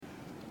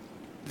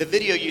The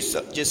video you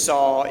just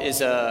saw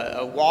is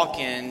a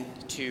walk-in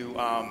to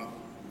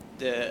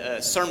the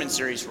sermon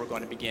series we're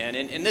going to begin.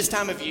 And this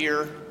time of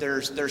year,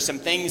 there's some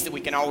things that we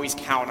can always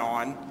count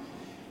on.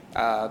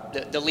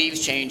 The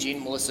leaves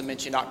changing. Melissa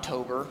mentioned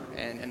October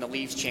and the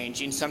leaves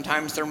changing.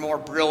 Sometimes they're more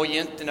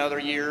brilliant than other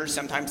years.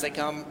 Sometimes they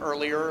come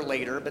earlier or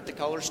later, but the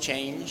colors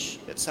change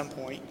at some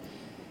point.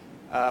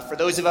 For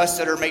those of us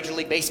that are Major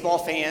League Baseball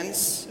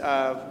fans,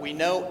 we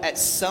know at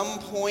some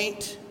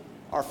point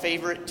our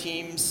favorite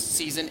team's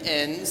season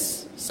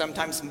ends,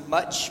 sometimes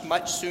much,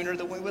 much sooner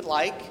than we would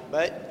like,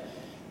 but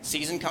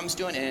season comes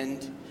to an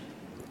end.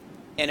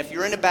 And if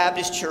you're in a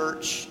Baptist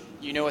church,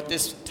 you know at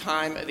this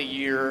time of the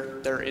year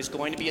there is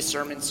going to be a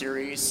sermon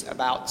series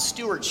about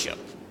stewardship,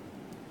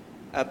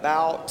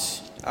 about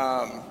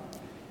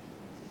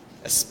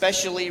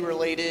especially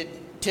related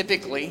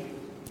typically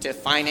to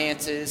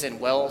finances and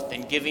wealth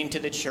and giving to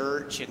the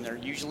church. And there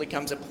usually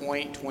comes a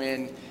point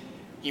when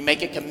you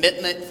make a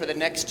commitment for the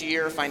next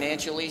year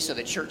financially so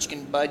the church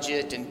can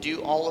budget and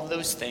do all of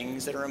those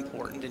things that are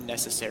important and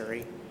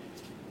necessary.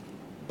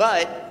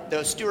 But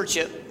those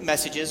stewardship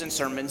messages and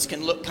sermons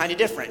can look kind of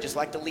different, just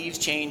like the leaves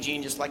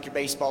changing, just like your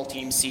baseball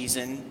team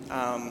season.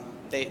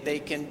 They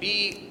can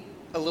be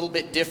a little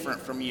bit different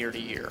from year to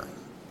year.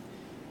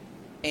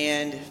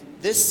 And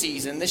this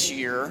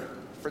year,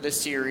 for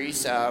this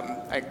series,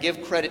 I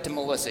give credit to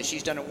Melissa.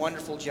 She's done a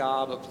wonderful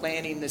job of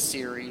planning this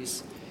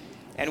series.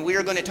 And we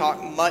are going to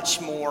talk much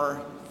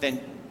more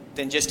than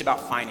just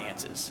about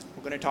finances.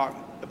 We're going to talk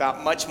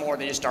about much more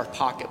than just our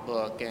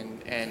pocketbook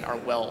and our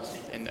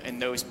wealth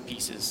and those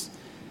pieces.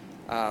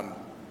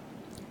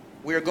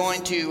 We are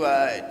going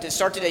to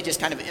start today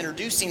just kind of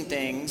introducing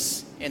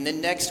things, and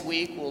then next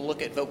week we'll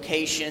look at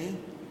vocation,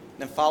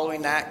 then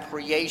following that,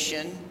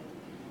 creation,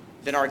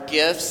 then our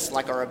gifts,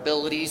 like our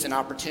abilities and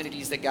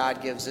opportunities that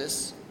God gives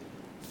us,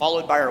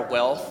 followed by our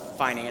wealth,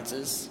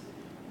 finances,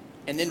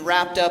 and then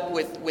wrapped up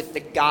with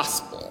the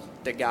gospel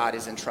that God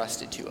has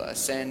entrusted to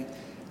us. And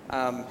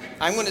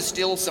I'm going to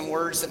steal some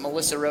words that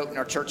Melissa wrote in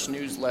our church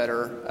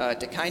newsletter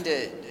to kind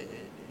of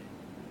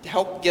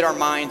help get our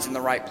minds in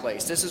the right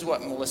place. This is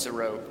what Melissa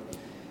wrote.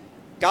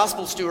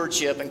 Gospel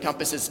stewardship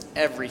encompasses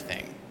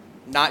everything,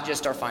 not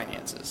just our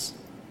finances.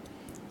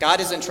 God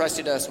has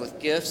entrusted us with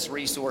gifts,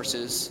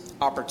 resources,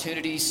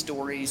 opportunities,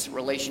 stories,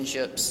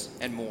 relationships,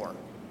 and more.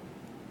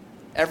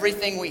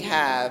 Everything we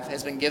have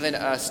has been given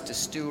us to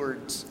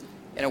stewards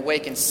in a way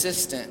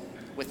consistent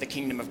with the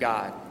kingdom of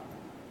God.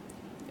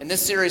 In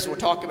this series, we'll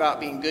talk about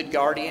being good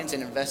guardians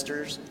and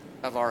investors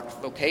of our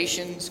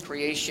vocations,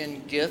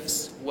 creation,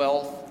 gifts,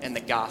 wealth, and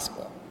the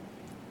gospel.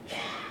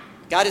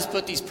 God has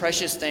put these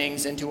precious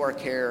things into our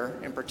care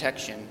and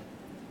protection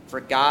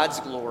for God's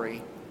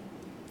glory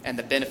and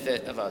the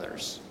benefit of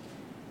others.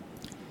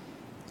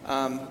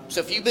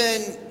 So if you've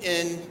been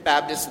in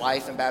Baptist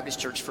life and Baptist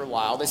church for a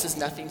while, this is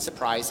nothing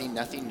surprising,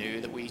 nothing new,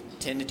 that we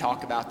tend to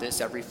talk about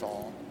this every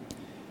fall.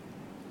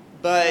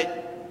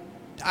 But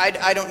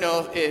I don't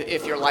know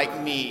if you're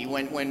like me.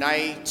 When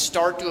I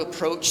start to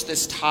approach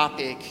this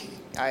topic,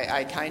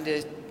 I kind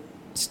of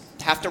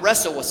have to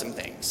wrestle with some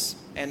things.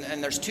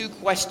 And there's two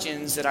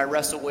questions that I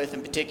wrestle with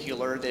in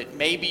particular that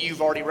maybe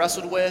you've already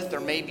wrestled with or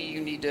maybe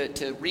you need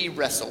to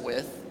re-wrestle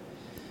with.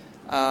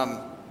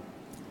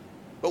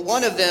 But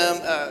one of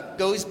them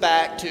goes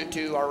back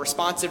to our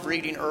responsive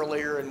reading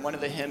earlier in one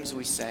of the hymns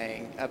we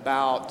sang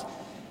about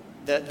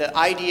the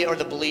idea or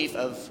the belief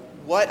of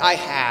what I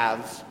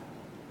have,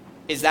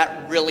 is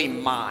that really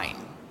mine?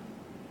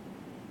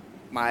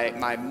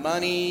 My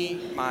money,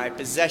 my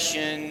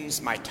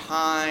possessions, my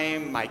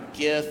time, my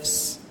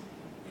gifts,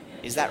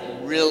 is that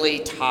really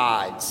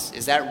Todd's?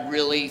 Is that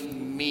really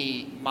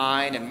me,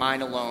 mine and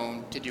mine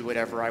alone to do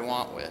whatever I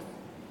want with?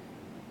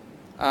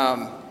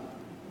 And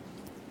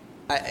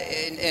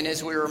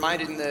as we were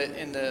reminded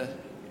in the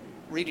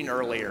reading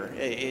earlier,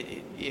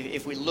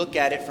 if we look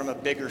at it from a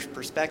bigger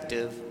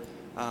perspective,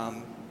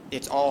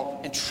 it's all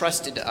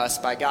entrusted to us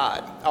by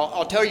God.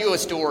 I'll tell you a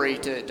story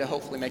to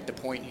hopefully make the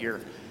point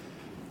here.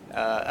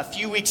 A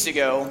few weeks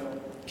ago,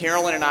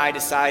 Carolyn and I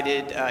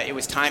decided it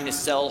was time to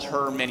sell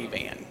her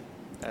minivan.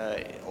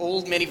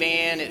 Old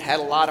minivan, it had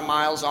a lot of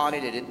miles on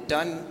it. It had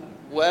done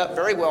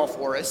very well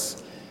for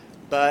us,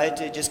 but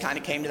it just kind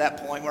of came to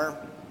that point where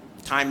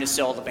time to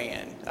sell the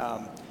van.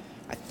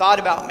 I thought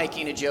about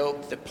making a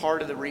joke that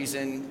part of the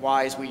reason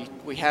why is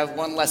we have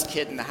one less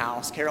kid in the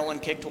house. Carolyn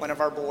kicked one of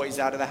our boys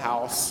out of the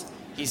house.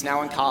 He's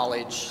now in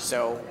college,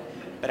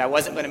 but I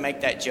wasn't going to make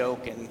that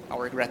joke, and I'll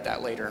regret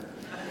that later.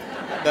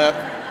 But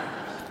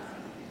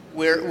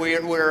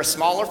we're a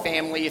smaller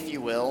family, if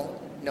you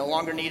will. No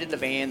longer needed the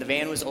van. The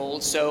van was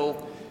old,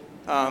 so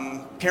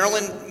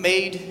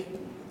Carolyn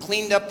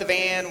cleaned up the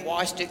van,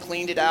 washed it,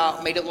 cleaned it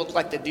out, made it look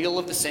like the deal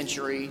of the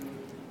century.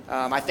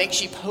 I think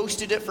she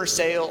posted it for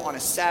sale on a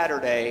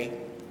Saturday,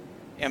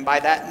 and by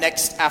that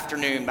next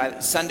afternoon, by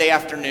Sunday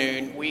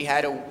afternoon, we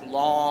had a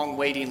long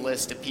waiting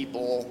list of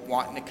people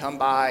wanting to come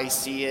by,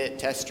 see it,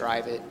 test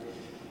drive it.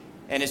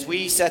 And as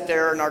we sat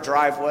there in our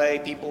driveway,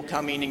 people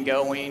coming and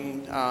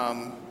going,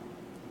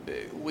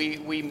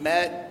 we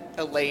met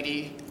a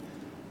lady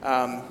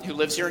who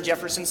lives here in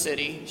Jefferson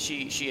City.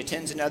 She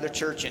attends another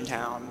church in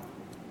town.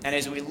 And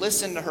as we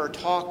listened to her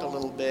talk a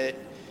little bit,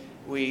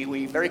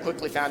 we very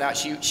quickly found out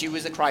she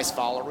was a Christ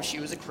follower. She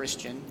was a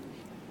Christian.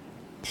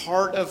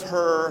 Part of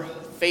her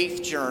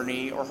faith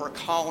journey or her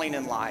calling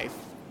in life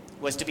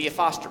was to be a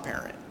foster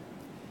parent.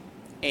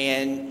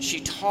 And she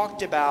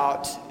talked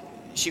about,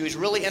 she was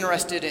really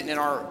interested in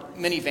our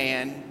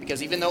minivan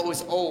because even though it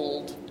was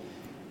old,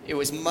 it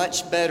was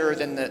much better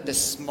than the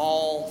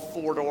small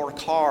four-door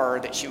car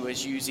that she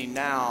was using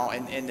now,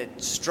 and the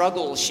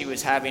struggles she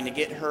was having to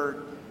get her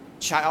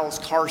child's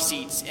car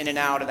seats in and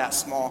out of that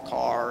small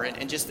car,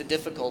 and just the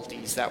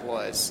difficulties that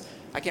was.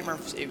 I can't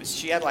remember if it was,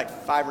 she had like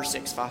 5 or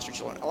 6 foster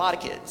children, a lot of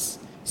kids,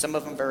 some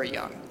of them very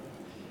young.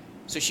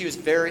 So she was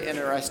very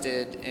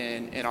interested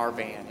in our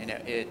van, and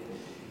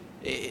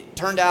it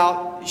turned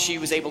out she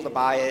was able to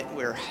buy it.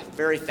 We're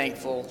very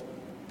thankful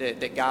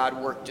that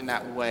God worked in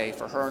that way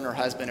for her and her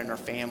husband and her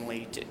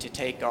family to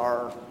take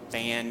our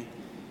van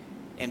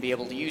and be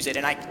able to use it.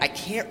 And I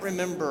can't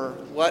remember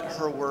what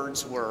her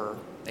words were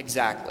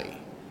exactly,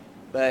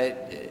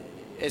 but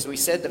as we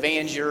said, the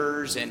van's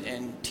yours,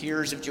 and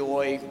tears of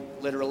joy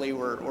literally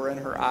were in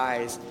her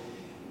eyes.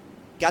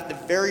 Got the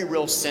very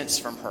real sense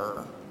from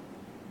her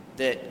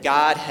that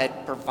God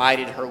had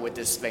provided her with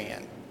this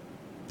van.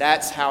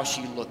 That's how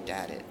she looked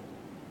at it.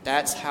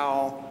 That's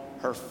how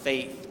her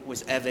faith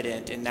was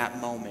evident in that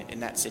moment, in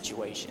that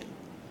situation.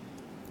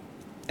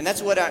 And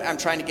that's what I'm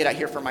trying to get at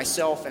here for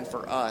myself and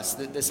for us,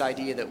 this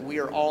idea that we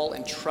are all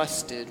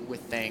entrusted with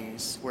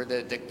things. We're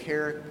the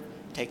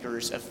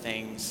caretakers of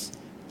things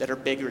that are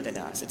bigger than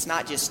us. It's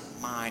not just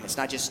mine. It's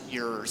not just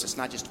yours. It's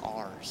not just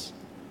ours.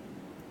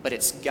 But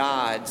it's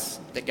God's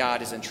that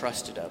God has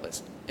entrusted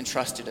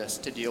us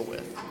to deal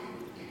with.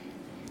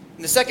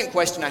 And the second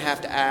question I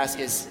have to ask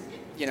is,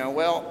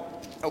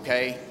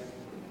 okay,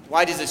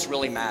 why does this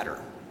really matter?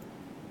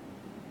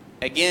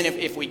 Again,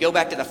 if we go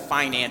back to the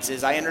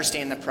finances, I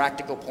understand the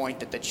practical point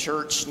that the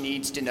church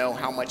needs to know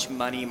how much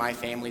money my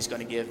family's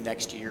going to give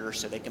next year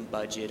so they can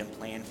budget and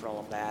plan for all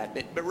of that.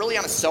 But really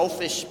on a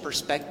selfish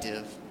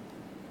perspective,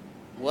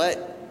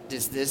 what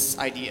does this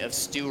idea of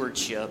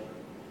stewardship,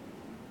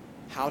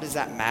 how does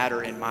that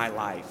matter in my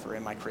life or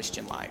in my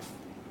Christian life?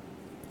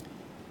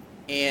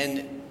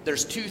 And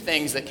there's 2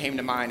 things that came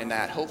to mind in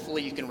that.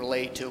 Hopefully you can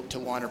relate to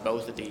one or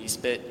both of these.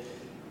 But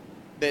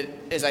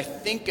as I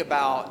think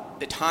about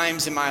the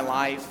times in my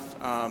life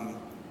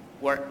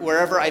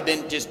wherever I've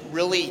been just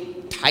really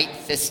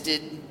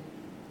tight-fisted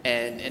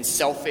and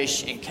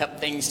selfish and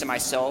kept things to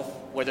myself,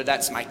 whether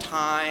that's my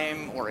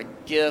time or a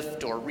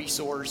gift or a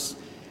resource,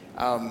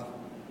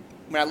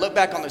 when I look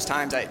back on those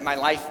times, my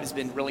life has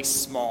been really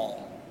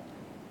small,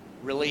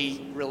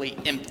 really, really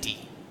empty.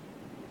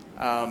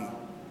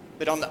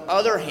 But on the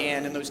other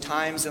hand, in those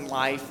times in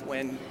life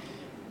when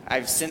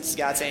I've sensed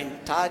God saying,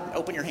 Todd,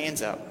 open your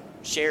hands up,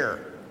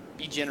 share,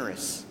 be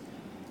generous.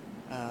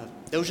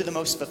 Those are the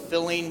most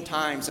fulfilling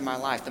times in my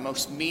life, the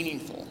most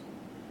meaningful.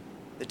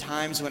 The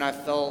times when I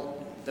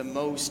felt the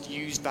most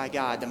used by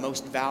God, the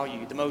most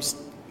valued, the most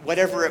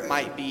whatever it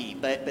might be.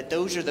 But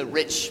those are the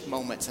rich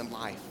moments in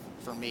life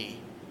for me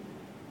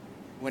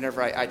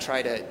whenever I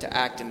try to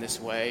act in this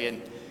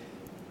way.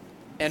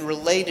 And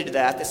related to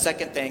that, the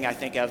second thing I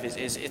think of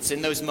is it's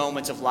in those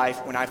moments of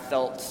life when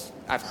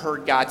I've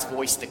heard God's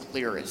voice the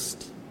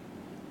clearest,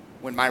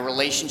 when my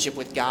relationship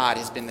with God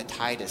has been the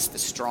tightest, the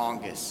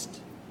strongest,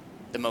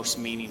 the most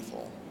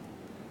meaningful.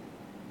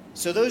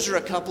 So those are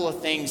a couple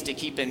of things to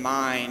keep in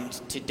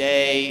mind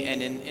today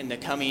and in the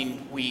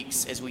coming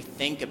weeks as we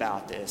think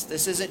about this.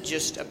 This isn't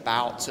just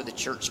about so the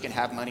church can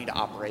have money to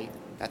operate.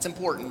 That's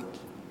important.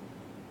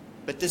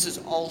 But this is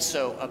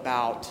also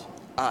about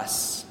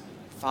us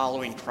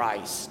following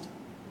Christ,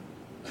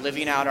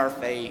 living out our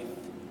faith,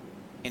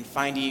 and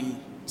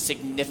finding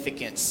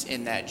significance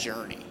in that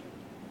journey.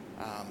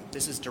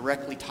 This is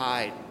directly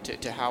tied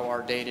to how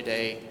our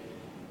day-to-day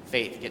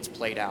faith gets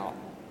played out.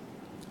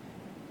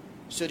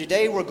 So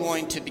today we're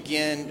going to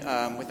begin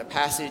with a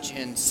passage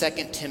in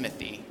 2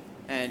 Timothy.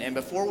 And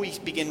before we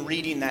begin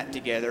reading that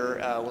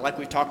together, like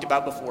we've talked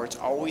about before, it's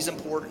always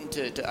important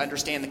to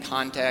understand the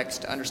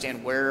context, to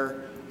understand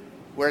where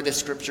the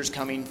scripture's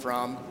coming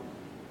from.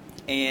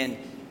 And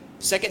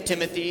 2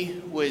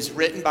 Timothy was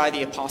written by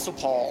the Apostle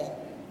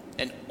Paul,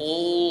 an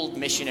old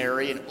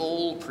missionary, an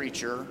old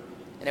preacher,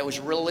 and it was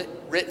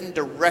written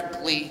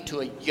directly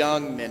to a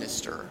young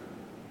minister,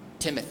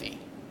 Timothy.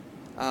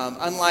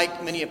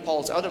 Unlike many of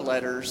Paul's other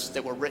letters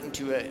that were written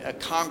to a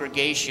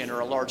congregation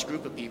or a large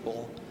group of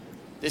people,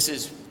 this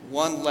is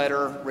one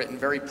letter written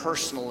very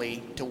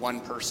personally to one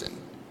person.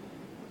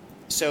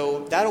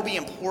 So that'll be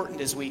important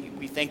as we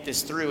think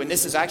this through. And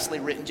this is actually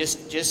written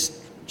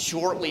just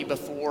shortly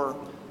before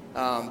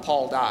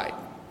Paul died.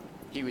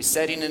 He was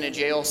sitting in a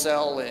jail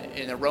cell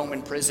in a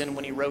Roman prison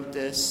when he wrote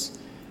this.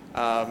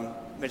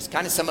 But it's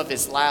kind of some of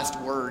his last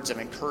words of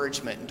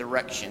encouragement and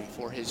direction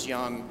for his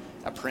young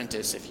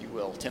apprentice, if you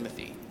will,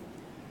 Timothy.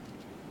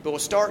 But we'll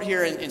start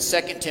here in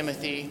 2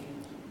 Timothy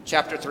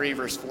chapter 3,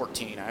 verse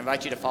 14. I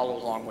invite you to follow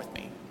along with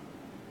me.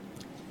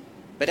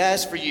 But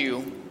as for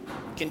you,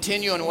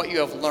 continue in what you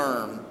have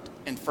learned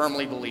and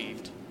firmly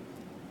believed,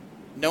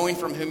 knowing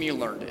from whom you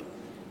learned it,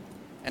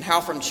 and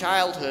how from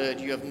childhood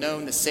you have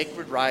known the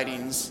sacred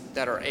writings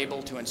that are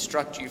able to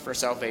instruct you for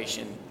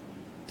salvation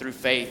through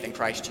faith in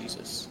Christ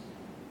Jesus.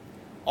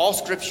 All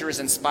Scripture is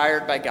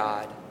inspired by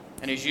God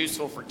and is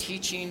useful for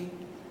teaching,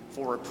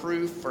 for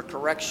reproof, for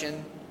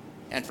correction,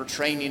 and for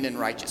training in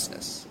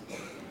righteousness,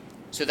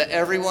 so that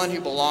everyone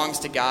who belongs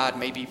to God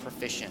may be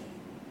proficient,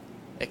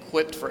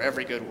 equipped for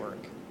every good work.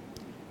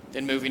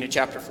 Then moving to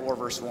chapter 4,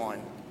 verse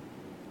 1.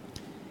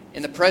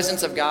 In the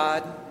presence of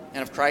God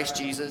and of Christ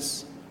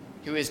Jesus,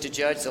 who is to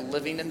judge the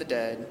living and the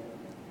dead,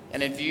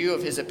 and in view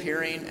of his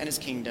appearing and his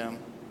kingdom,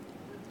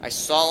 I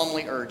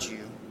solemnly urge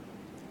you,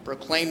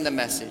 proclaim the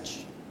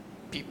message,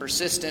 be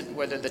persistent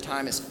whether the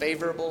time is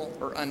favorable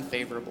or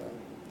unfavorable,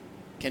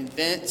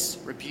 convince,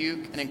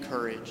 rebuke, and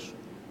encourage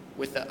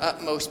with the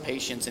utmost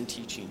patience and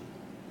teaching.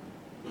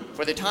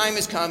 For the time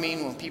is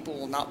coming when people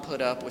will not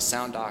put up with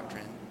sound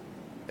doctrine,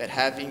 but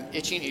having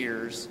itching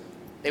ears,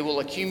 they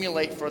will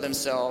accumulate for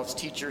themselves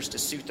teachers to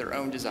suit their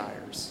own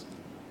desires,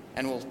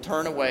 and will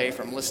turn away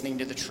from listening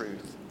to the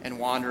truth and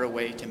wander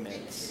away to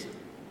myths.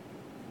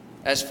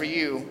 As for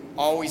you,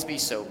 always be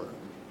sober,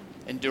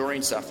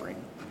 enduring suffering.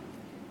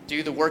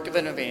 Do the work of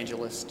an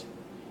evangelist,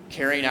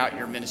 carrying out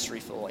your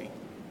ministry fully.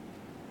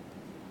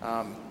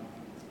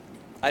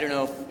 I don't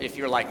know if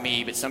you're like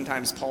me, but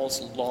sometimes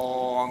Paul's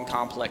long,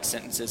 complex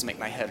sentences make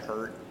my head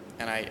hurt,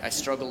 and I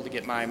struggle to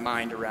get my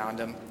mind around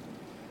them.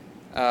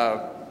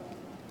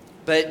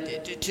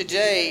 But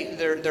today,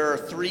 there are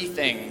three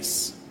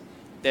things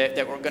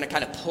that we're going to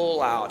kind of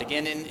pull out.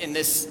 Again, in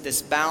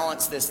this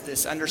balance,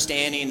 this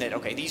understanding that,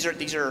 okay, these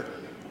are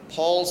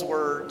Paul's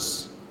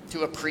words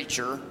to a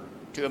preacher,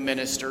 to a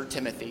minister,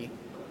 Timothy.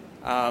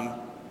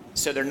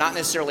 So they're not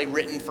necessarily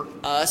written for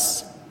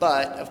us,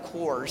 but of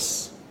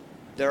course,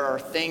 there are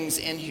things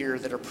in here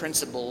that are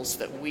principles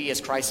that we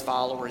as Christ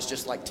followers,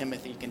 just like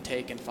Timothy, can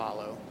take and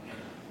follow.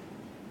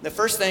 The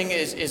first thing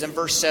is in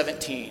verse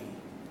 17.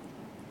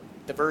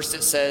 The verse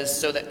that says,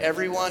 so that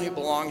everyone who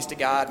belongs to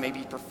God may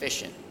be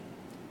proficient,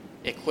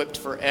 equipped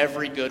for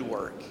every good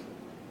work.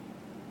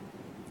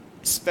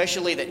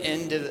 Especially the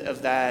end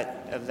of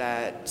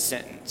that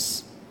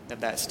sentence,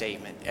 of that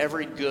statement,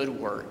 every good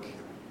work.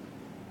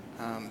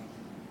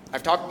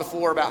 I've talked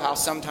before about how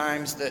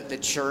sometimes the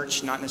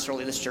church, not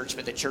necessarily this church,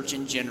 but the church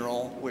in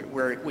general,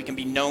 where we can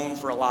be known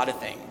for a lot of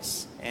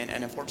things, and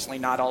unfortunately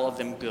not all of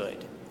them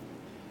good.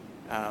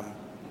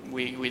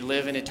 We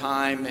live in a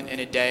time and in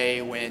a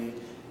day when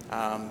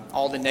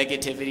all the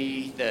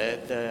negativity,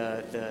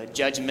 the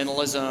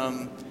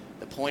judgmentalism,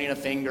 the pointing of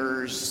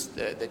fingers,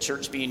 the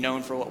church being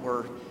known for what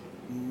we're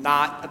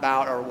not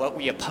about or what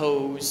we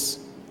oppose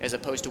as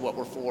opposed to what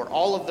we're for,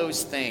 all of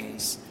those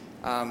things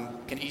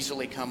can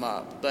easily come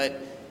up.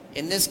 But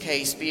in this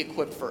case, be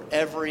equipped for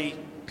every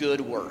good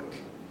work.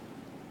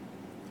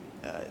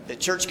 The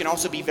church can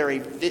also be very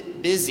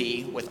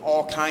busy with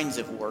all kinds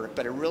of work,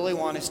 but I really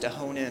want us to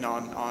hone in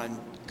on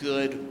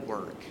good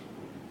work.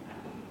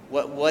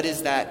 What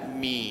does that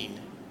mean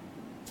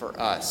for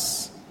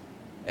us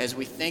as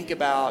we think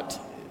about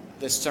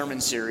this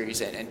sermon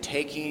series and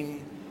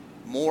taking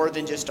more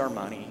than just our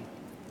money,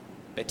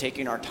 but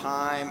taking our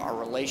time, our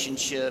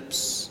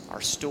relationships,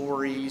 our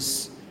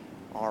stories,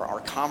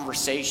 our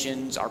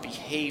conversations, our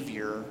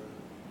behavior,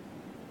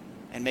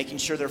 and making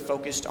sure they're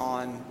focused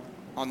on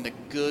the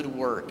good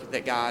work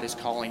that God is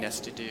calling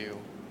us to do.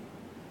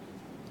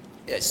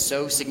 It's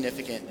so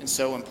significant and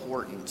so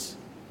important.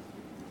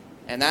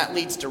 And that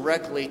leads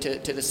directly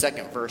to the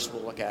second verse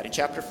we'll look at. In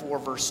chapter 4,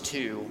 verse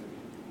 2,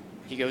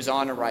 he goes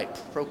on to write,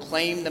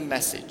 proclaim the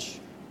message.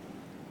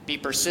 Be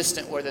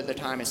persistent whether the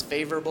time is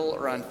favorable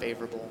or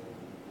unfavorable.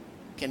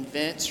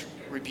 Convince,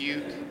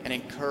 rebuke, and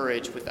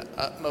encourage with the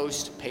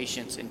utmost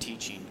patience and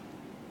teaching.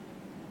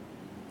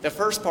 The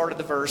first part of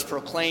the verse,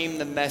 proclaim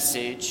the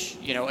message,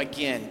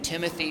 again,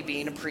 Timothy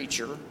being a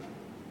preacher,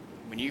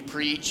 when you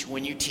preach,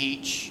 when you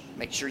teach,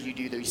 make sure you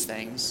do these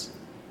things.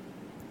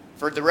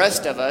 For the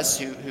rest of us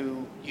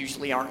who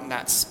usually aren't in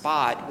that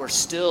spot, we're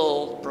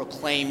still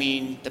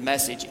proclaiming the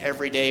message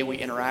every day we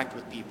interact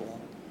with people.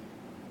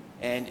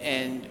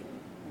 And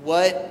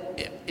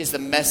what is the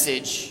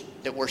message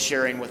that we're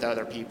sharing with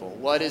other people?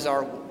 What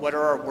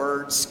are our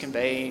words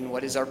conveying?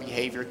 What is our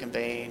behavior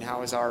conveying?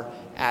 How is our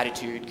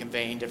attitude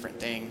conveying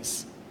different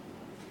things?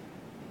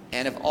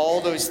 And of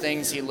all those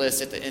things he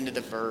lists at the end of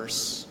the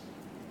verse,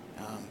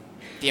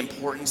 the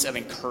importance of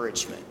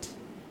encouragement.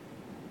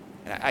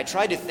 And I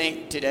tried to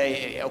think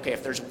today, okay,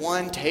 if there's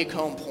one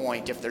take-home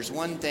point, if there's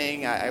one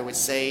thing I would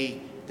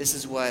say, this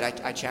is what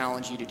I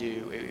challenge you to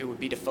do, it would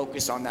be to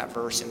focus on that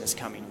verse in this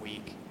coming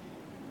week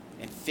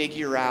and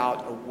figure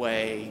out a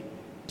way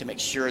to make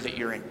sure that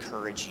you're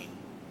encouraging.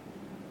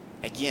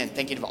 Again,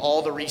 thinking of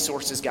all the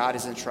resources God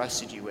has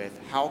entrusted you with,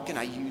 how can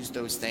I use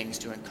those things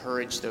to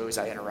encourage those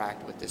I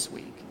interact with this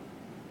week?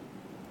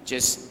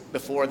 Just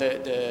before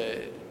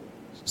the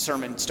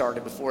sermon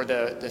started, before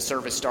the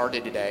service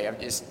started today, I'm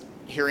just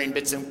hearing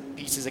bits and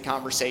pieces of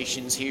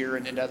conversations here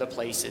and in other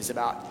places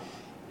about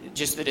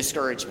just the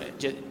discouragement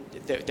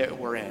that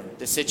we're in,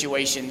 the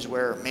situations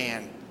where,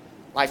 man,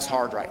 life's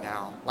hard right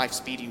now, life's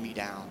beating me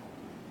down,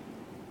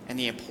 and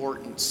the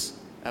importance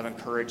of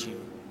encouraging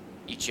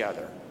each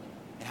other,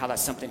 and how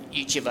that's something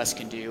each of us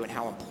can do, and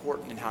how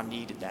important and how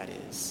needed that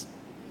is.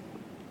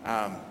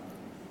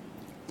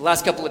 The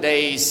last couple of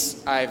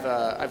days,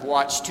 I've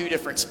watched 2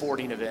 different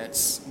sporting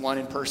events, one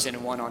in person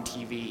and one on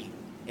TV,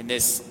 and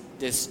this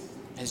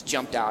has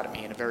jumped out at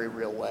me in a very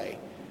real way.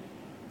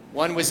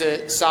 One was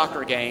a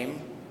soccer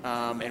game,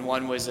 and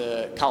one was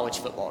a college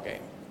football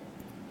game.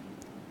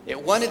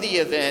 At one of the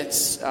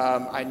events,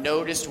 I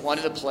noticed one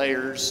of the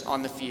players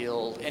on the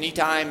field,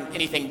 anytime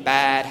anything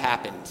bad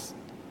happened,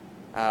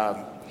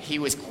 he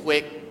was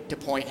quick to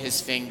point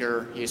his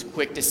finger. He was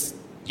quick to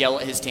yell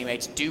at his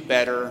teammates, do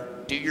better,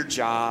 do your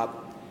job.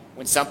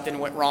 When something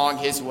went wrong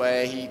his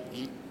way,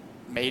 he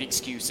made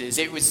excuses.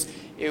 It was,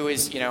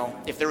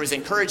 if there was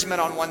encouragement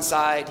on one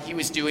side, he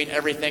was doing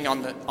everything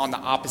on the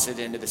opposite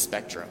end of the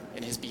spectrum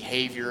in his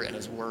behavior and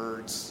his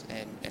words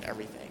and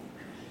everything.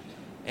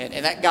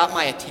 And that got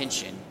my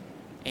attention.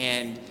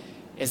 And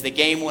as the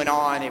game went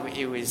on,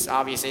 it was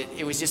obvious.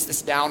 It was just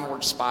this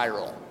downward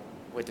spiral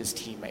with his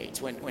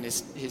teammates. When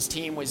his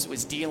team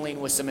was dealing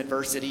with some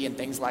adversity and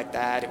things like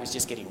that, it was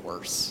just getting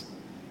worse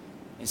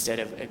instead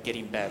of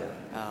getting better.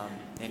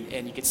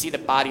 And you could see the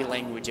body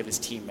language of his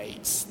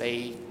teammates.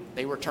 They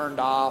were turned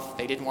off.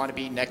 They didn't want to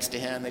be next to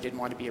him. They didn't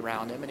want to be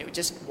around him. And it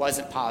just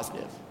wasn't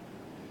positive.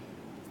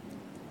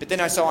 But then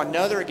I saw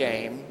another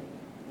game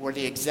where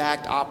the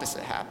exact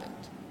opposite happened.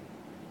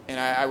 And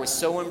I was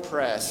so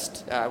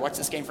impressed. I watched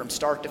this game from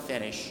start to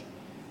finish.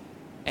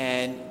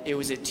 And it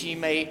was a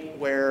teammate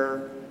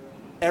where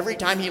every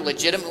time he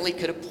legitimately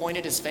could have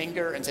pointed his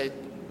finger and said,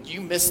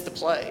 you missed the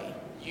play.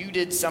 You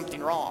did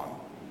something wrong.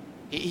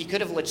 He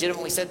could have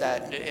legitimately said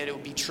that, and it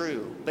would be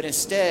true. But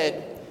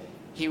instead,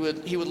 he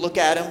would look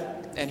at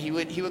him, and he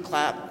would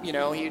clap.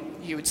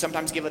 He would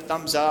sometimes give a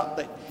thumbs up,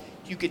 but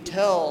you could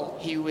tell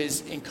he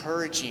was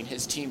encouraging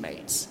his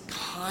teammates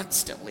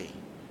constantly.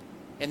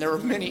 And there were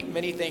many,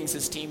 many things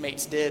his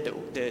teammates did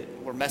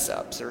that were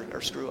mess-ups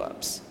or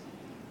screw-ups.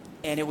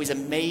 And it was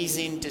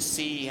amazing to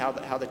see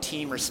how the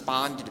team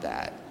responded to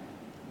that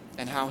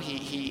and how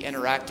he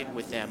interacted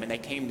with them, and they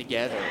came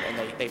together,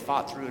 and they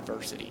fought through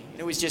adversity. And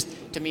it was just,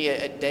 to me,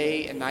 a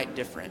day and night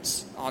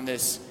difference on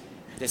this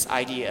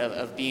idea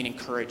of being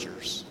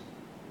encouragers.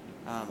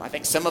 I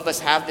think some of us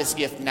have this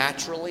gift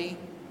naturally.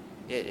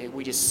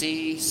 We just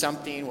see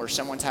something where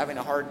someone's having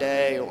a hard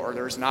day, or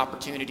there's an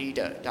opportunity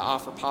to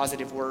offer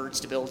positive words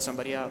to build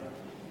somebody up.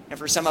 And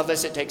for some of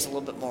us, it takes a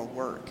little bit more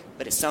work,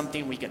 but it's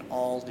something we can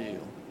all do.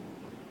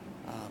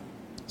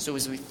 So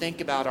as we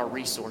think about our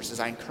resources,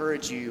 I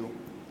encourage you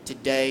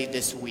today,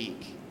 this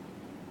week,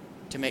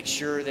 to make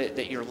sure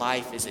that your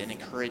life is an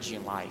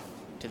encouraging life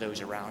to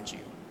those around you.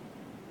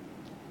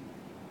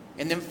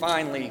 And then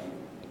finally,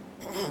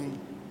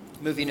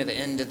 moving to the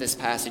end of this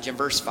passage, in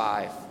verse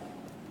 5,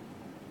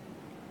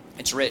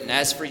 it's written,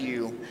 as for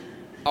you,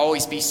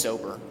 always be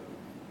sober,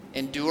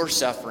 endure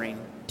suffering,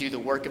 do the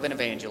work of an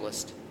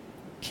evangelist,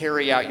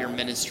 carry out your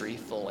ministry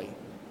fully.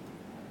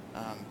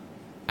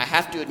 I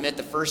have to admit,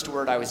 the first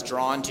word I was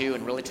drawn to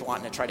and really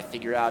wanting to try to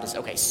figure out is,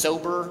 okay,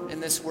 sober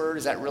in this word,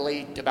 is that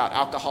really about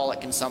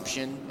alcoholic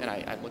consumption? And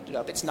I looked it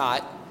up. It's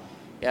not.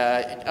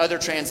 Other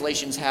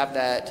translations have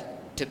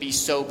that to be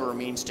sober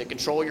means to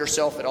control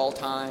yourself at all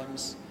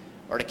times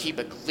or to keep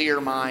a clear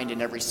mind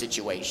in every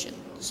situation.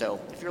 So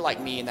if you're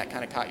like me and that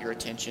kind of caught your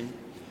attention,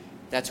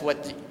 that's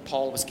what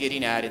Paul was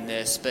getting at in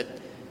this. But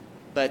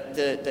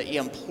the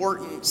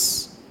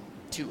importance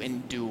to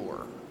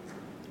endure.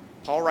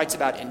 Paul writes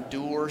about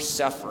endure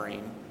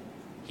suffering.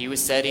 He was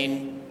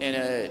sitting in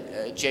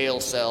a jail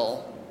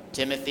cell.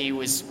 Timothy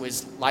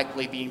was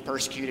likely being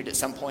persecuted at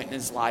some point in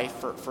his life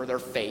for their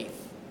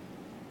faith.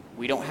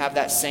 We don't have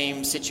that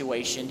same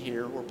situation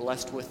here. We're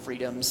blessed with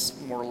freedoms,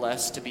 more or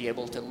less, to be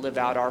able to live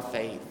out our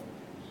faith.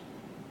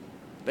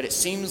 But it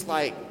seems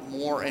like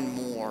more and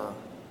more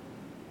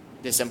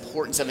this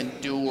importance of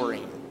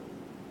enduring,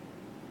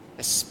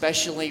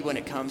 especially when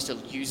it comes to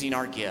using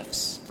our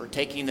gifts, for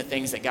taking the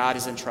things that God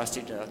has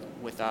entrusted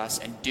with us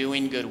and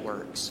doing good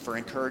works, for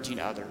encouraging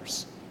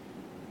others.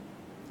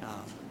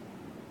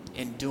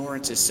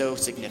 Endurance is so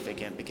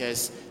significant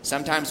because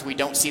sometimes we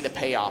don't see the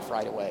payoff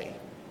right away.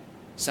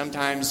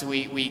 Sometimes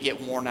we get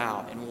worn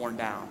out and worn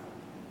down.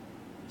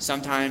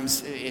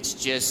 Sometimes it's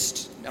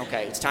just,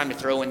 okay, it's time to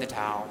throw in the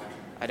towel.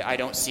 I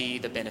don't see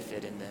the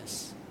benefit in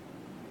this.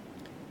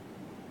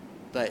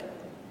 But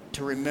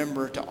to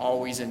remember to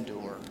always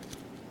endure.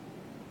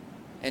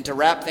 And to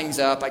wrap things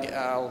up,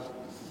 I'll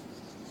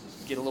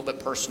get a little bit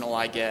personal,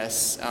 I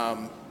guess.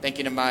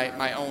 Thinking of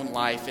my own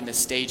life and the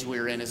stage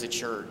we're in as a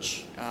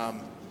church.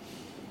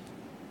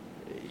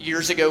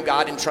 Years ago,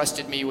 God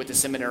entrusted me with a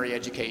seminary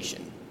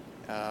education.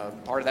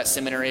 Part of that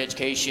seminary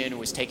education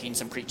was taking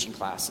some preaching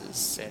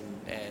classes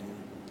and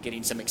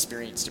getting some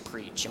experience to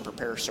preach and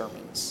prepare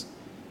sermons.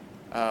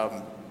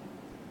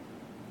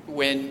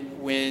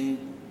 When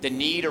the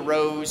need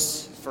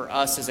arose for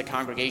us as a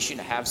congregation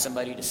to have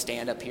somebody to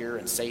stand up here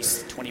and say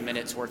 20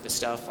 minutes worth of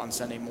stuff on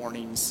Sunday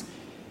mornings,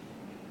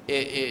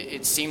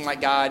 it seemed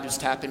like God was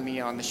tapping me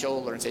on the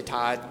shoulder and said,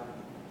 Todd,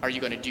 are you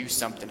going to do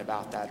something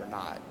about that or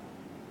not?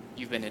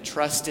 You've been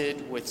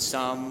entrusted with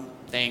some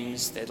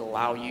things that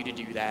allow you to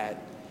do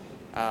that,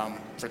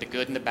 for the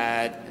good and the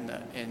bad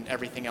and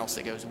everything else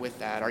that goes with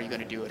that. Are you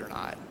going to do it or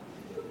not?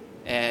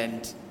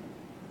 And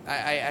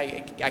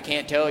I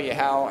can't tell you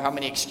how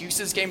many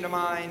excuses came to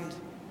mind.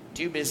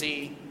 Too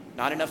busy,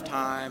 not enough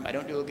time, I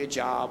don't do a good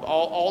job,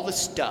 all the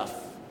stuff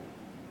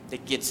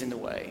that gets in the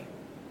way.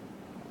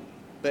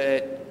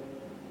 But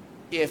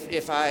this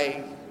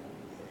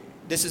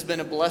has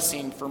been a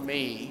blessing for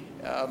me,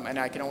 and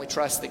I can only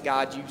trust that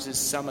God uses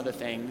some of the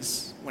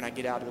things when I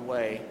get out of the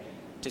way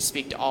to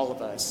speak to all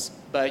of us.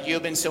 But you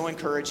have been so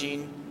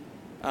encouraging,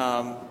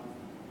 and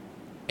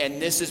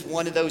this is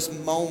one of those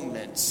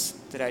moments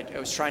that I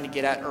was trying to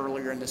get at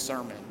earlier in the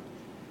sermon,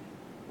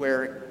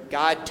 where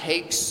God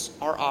takes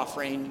our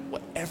offering,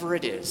 whatever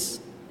it is,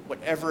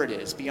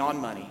 beyond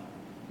money,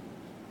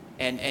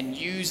 and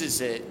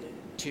uses it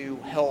to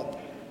help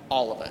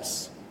all of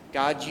us.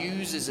 God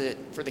uses it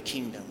for the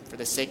kingdom, for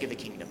the sake of the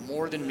kingdom,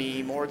 more than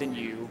me, more than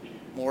you,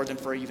 more than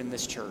for even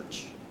this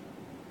church.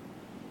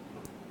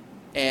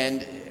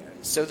 And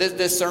so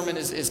this sermon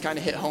is kind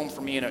of hit home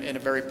for me in a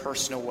very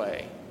personal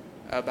way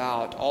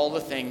about all the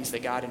things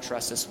that God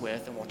entrusts us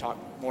with, and we'll talk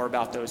more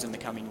about those in the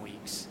coming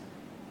weeks.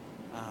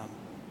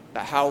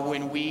 About how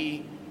when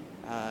we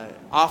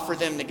offer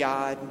them to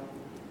God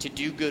to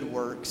do good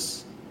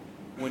works,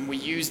 when we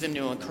use them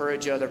to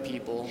encourage other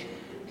people,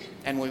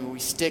 and when we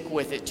stick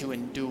with it to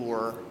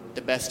endure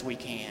the best we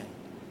can,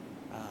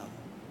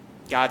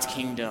 God's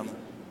kingdom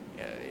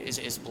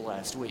is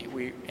blessed.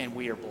 We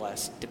are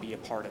blessed to be a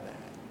part of that.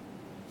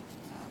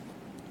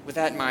 With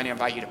that in mind, I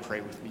invite you to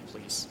pray with me,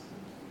 please.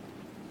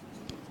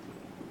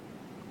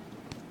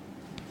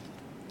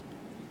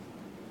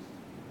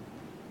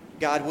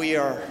 God, we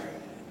are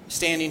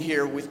standing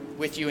here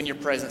with you in your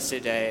presence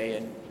today,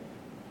 and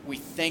we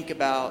think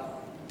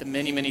about the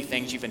many, many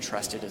things you've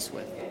entrusted us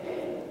with.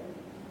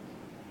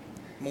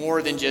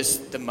 More than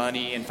just the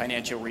money and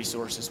financial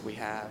resources we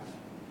have,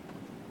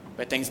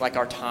 but things like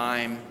our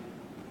time,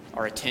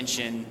 our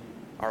attention,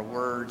 our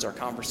words, our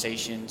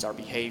conversations, our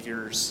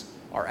behaviors,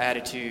 our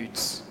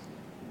attitudes,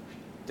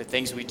 the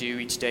things we do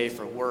each day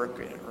for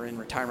work or in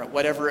retirement,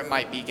 whatever it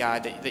might be,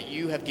 God, that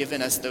you have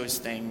given us those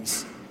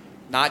things,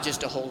 not just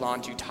to hold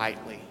on to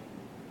tightly,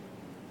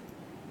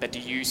 but to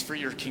use for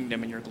your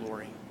kingdom and your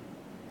glory.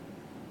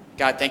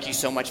 God, thank you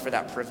so much for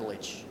that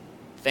privilege.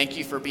 Thank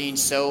you for being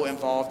so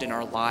involved in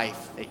our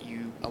life that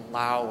you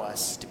allow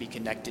us to be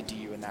connected to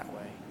you in that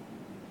way.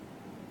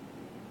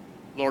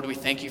 Lord, we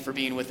thank you for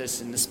being with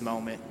us in this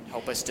moment.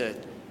 Help us to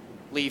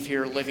leave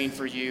here living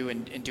for you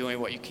and doing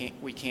what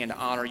we can to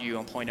honor you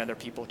and point other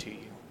people to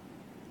you.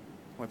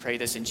 We pray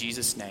this in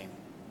Jesus' name.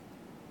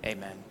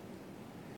 Amen.